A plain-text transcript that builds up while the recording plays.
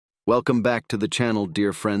Welcome back to the channel,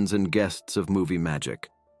 dear friends and guests of Movie Magic,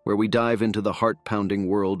 where we dive into the heart-pounding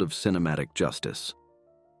world of cinematic justice.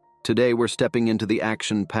 Today we're stepping into the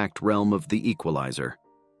action-packed realm of The Equalizer.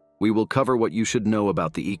 We will cover what you should know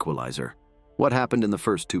about The Equalizer, what happened in the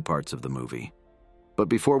first two parts of the movie. But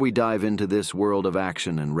before we dive into this world of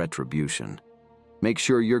action and retribution, make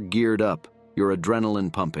sure you're geared up, your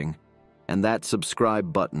adrenaline pumping, and that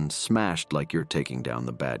subscribe button smashed like you're taking down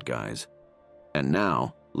the bad guys. And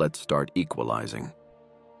now, let's start equalizing.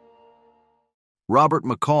 Robert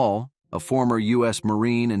McCall, a former U.S.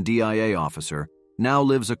 Marine and DIA officer, now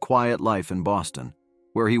lives a quiet life in Boston,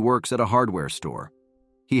 where he works at a hardware store.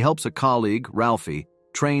 He helps a colleague, Ralphie,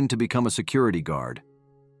 train to become a security guard.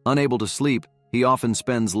 Unable to sleep, he often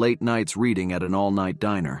spends late nights reading at an all-night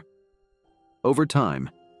diner. Over time,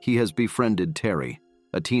 he has befriended Terry,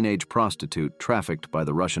 a teenage prostitute trafficked by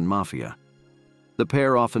the Russian mafia. The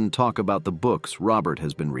pair often talk about the books Robert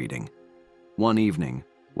has been reading. One evening,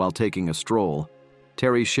 while taking a stroll,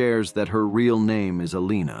 Terry shares that her real name is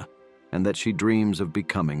Alina and that she dreams of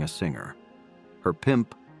becoming a singer. Her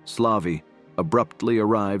pimp, Slavi, abruptly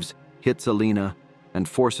arrives, hits Alina, and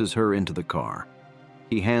forces her into the car.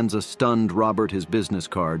 He hands a stunned Robert his business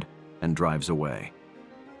card and drives away.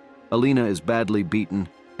 Alina is badly beaten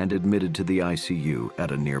and admitted to the ICU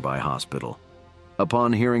at a nearby hospital.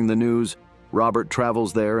 Upon hearing the news, Robert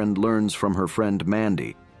travels there and learns from her friend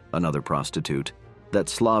Mandy, another prostitute, that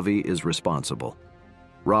Slavi is responsible.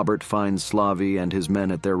 Robert finds Slavi and his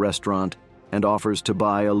men at their restaurant and offers to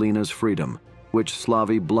buy Alina's freedom, which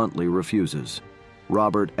Slavi bluntly refuses.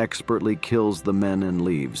 Robert expertly kills the men and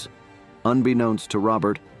leaves. Unbeknownst to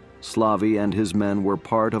Robert, Slavi and his men were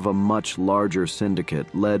part of a much larger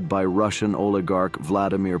syndicate led by Russian oligarch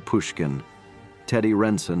Vladimir Pushkin. Teddy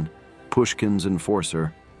Renson, Pushkin's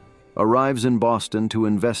enforcer, arrives in Boston to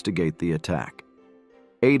investigate the attack.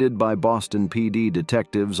 Aided by Boston PD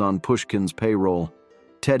detectives on Pushkin's payroll,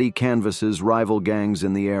 Teddy canvasses rival gangs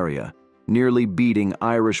in the area, nearly beating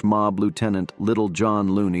Irish mob lieutenant Little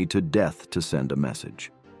John Looney to death to send a message.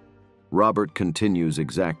 Robert continues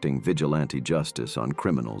exacting vigilante justice on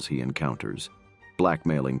criminals he encounters,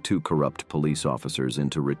 blackmailing two corrupt police officers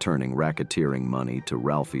into returning racketeering money to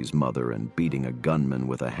Ralphie's mother and beating a gunman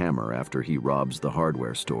with a hammer after he robs the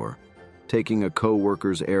hardware store, taking a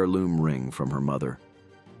co-worker's heirloom ring from her mother.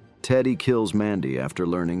 Teddy kills Mandy after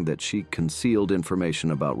learning that she concealed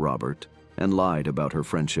information about Robert and lied about her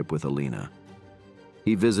friendship with Alina.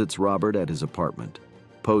 He visits Robert at his apartment,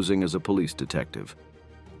 posing as a police detective,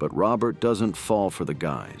 but Robert doesn't fall for the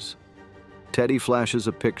guise. Teddy flashes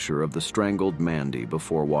a picture of the strangled Mandy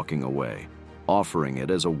before walking away, offering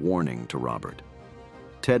it as a warning to Robert.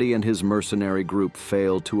 Teddy and his mercenary group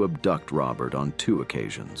fail to abduct Robert on 2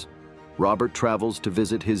 occasions. Robert travels to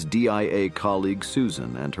visit his DIA colleague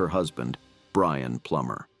Susan and her husband, Brian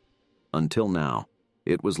Plummer. Until now,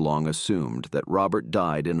 it was long assumed that Robert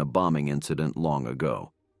died in a bombing incident long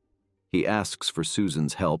ago. He asks for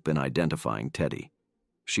Susan's help in identifying Teddy.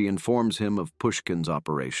 She informs him of Pushkin's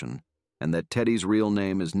operation and that Teddy's real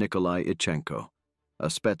name is Nikolai Ichenko, a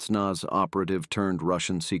Spetsnaz operative turned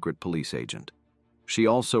Russian secret police agent. She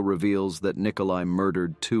also reveals that Nikolai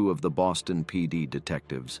murdered 2 of the Boston PD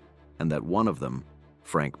detectives and that one of them,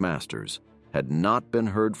 Frank Masters, had not been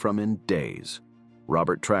heard from in days.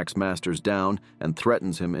 Robert tracks Masters down and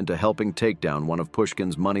threatens him into helping take down one of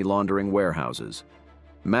Pushkin's money-laundering warehouses.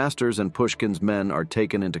 Masters and Pushkin's men are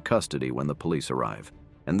taken into custody when the police arrive,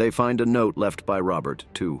 and they find a note left by Robert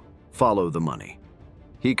to follow the money.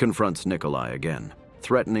 He confronts Nikolai again,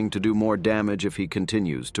 threatening to do more damage if he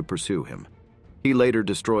continues to pursue him. He later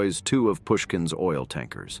destroys 2 of Pushkin's oil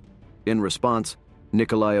tankers. In response,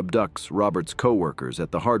 Nikolai abducts Robert's co-workers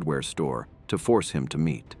at the hardware store to force him to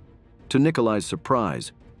meet. To Nikolai's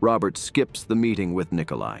surprise, Robert skips the meeting with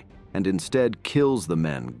Nikolai and instead kills the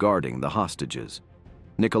men guarding the hostages.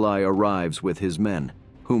 Nikolai arrives with his men,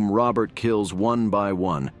 whom Robert kills one by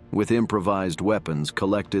one with improvised weapons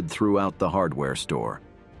collected throughout the hardware store.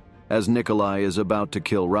 As Nikolai is about to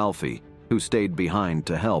kill Ralphie, who stayed behind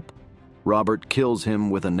to help, Robert kills him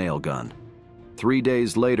with a nail gun. 3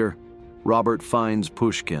 days later, Robert finds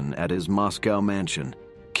Pushkin at his Moscow mansion,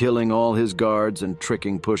 killing all his guards and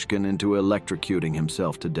tricking Pushkin into electrocuting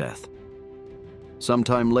himself to death.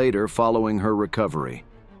 Sometime later, following her recovery,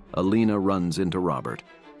 Alina runs into Robert.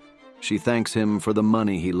 She thanks him for the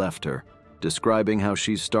money he left her, describing how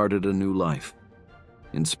she's started a new life.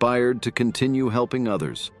 Inspired to continue helping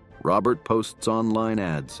others, Robert posts online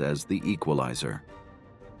ads as the Equalizer.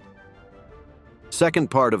 Second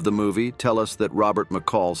part of the movie tell us that Robert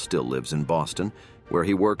McCall still lives in Boston, where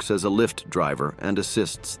he works as a Lyft driver and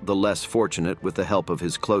assists the less fortunate with the help of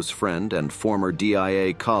his close friend and former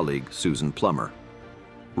DIA colleague, Susan Plummer.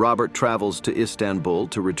 Robert travels to Istanbul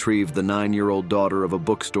to retrieve the 9-year-old daughter of a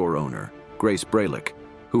bookstore owner, Grace Braylick,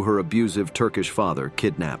 who her abusive Turkish father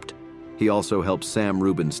kidnapped. He also helps Sam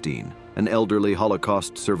Rubinstein, an elderly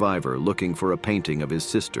Holocaust survivor looking for a painting of his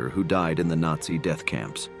sister who died in the Nazi death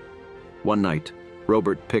camps. One night,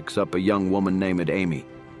 Robert picks up a young woman named Amy,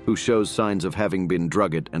 who shows signs of having been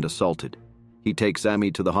drugged and assaulted. He takes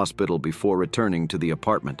Amy to the hospital before returning to the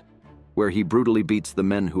apartment, where he brutally beats the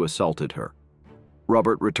men who assaulted her.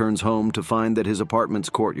 Robert returns home to find that his apartment's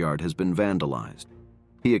courtyard has been vandalized.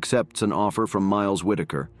 He accepts an offer from Miles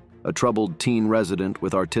Whitaker, a troubled teen resident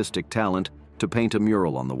with artistic talent, to paint a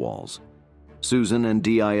mural on the walls. Susan and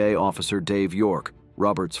DIA officer Dave York,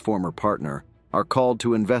 Robert's former partner, are called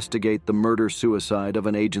to investigate the murder-suicide of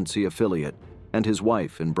an agency affiliate and his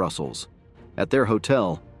wife in Brussels. At their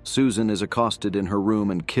hotel, Susan is accosted in her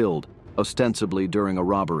room and killed, ostensibly during a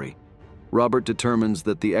robbery. Robert determines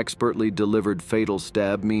that the expertly delivered fatal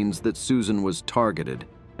stab means that Susan was targeted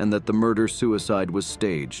and that the murder-suicide was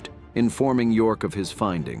staged, informing York of his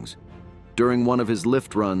findings. During one of his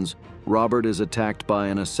Lyft runs, Robert is attacked by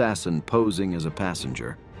an assassin posing as a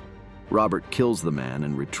passenger. Robert kills the man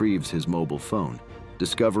and retrieves his mobile phone,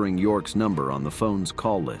 discovering York's number on the phone's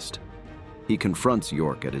call list. He confronts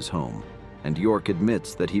York at his home, and York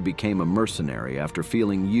admits that he became a mercenary after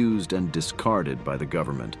feeling used and discarded by the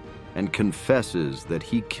government, and confesses that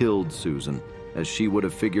he killed Susan, as she would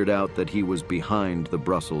have figured out that he was behind the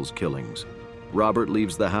Brussels killings. Robert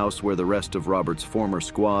leaves the house where the rest of Robert's former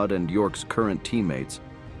squad and York's current teammates,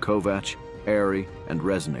 Kovac, Airy, and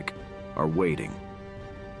Resnick, are waiting.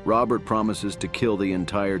 Robert promises to kill the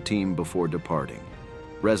entire team before departing.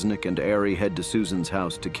 Resnick and Airy head to Susan's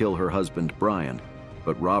house to kill her husband, Brian,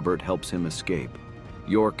 but Robert helps him escape.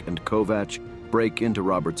 York and Kovac break into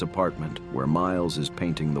Robert's apartment, where Miles is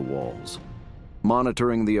painting the walls.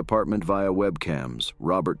 Monitoring the apartment via webcams,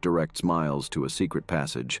 Robert directs Miles to a secret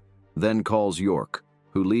passage, then calls York,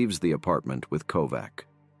 who leaves the apartment with Kovac.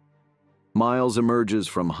 Miles emerges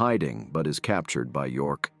from hiding but is captured by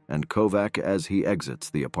York and Kovac as he exits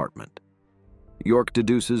the apartment. York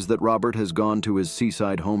deduces that Robert has gone to his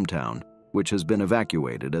seaside hometown, which has been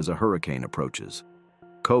evacuated as a hurricane approaches.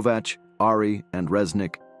 Kovac, Ari, and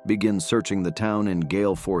Resnick begin searching the town in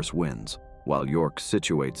gale force winds, while York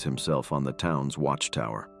situates himself on the town's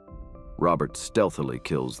watchtower. Robert stealthily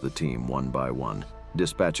kills the team one by one,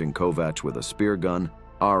 dispatching Kovac with a spear gun,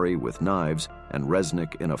 Ari with knives, and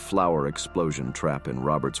Resnick in a flour explosion trap in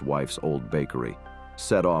Robert's wife's old bakery,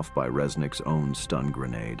 set off by Resnick's own stun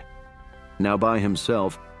grenade. Now by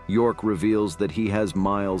himself, York reveals that he has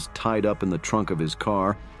Miles tied up in the trunk of his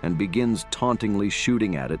car and begins tauntingly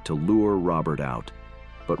shooting at it to lure Robert out.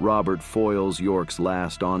 But Robert foils York's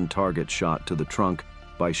last on-target shot to the trunk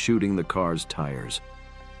by shooting the car's tires.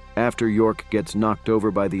 After York gets knocked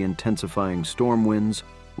over by the intensifying storm winds,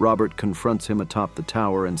 Robert confronts him atop the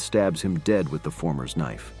tower and stabs him dead with the former's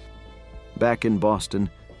knife. Back in Boston,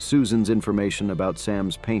 Susan's information about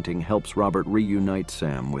Sam's painting helps Robert reunite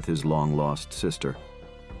Sam with his long-lost sister.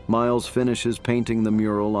 Miles finishes painting the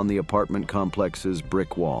mural on the apartment complex's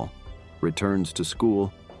brick wall, returns to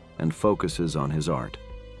school, and focuses on his art.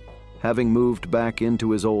 Having moved back into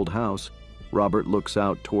his old house, Robert looks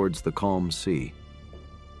out towards the calm sea.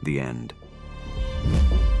 The end.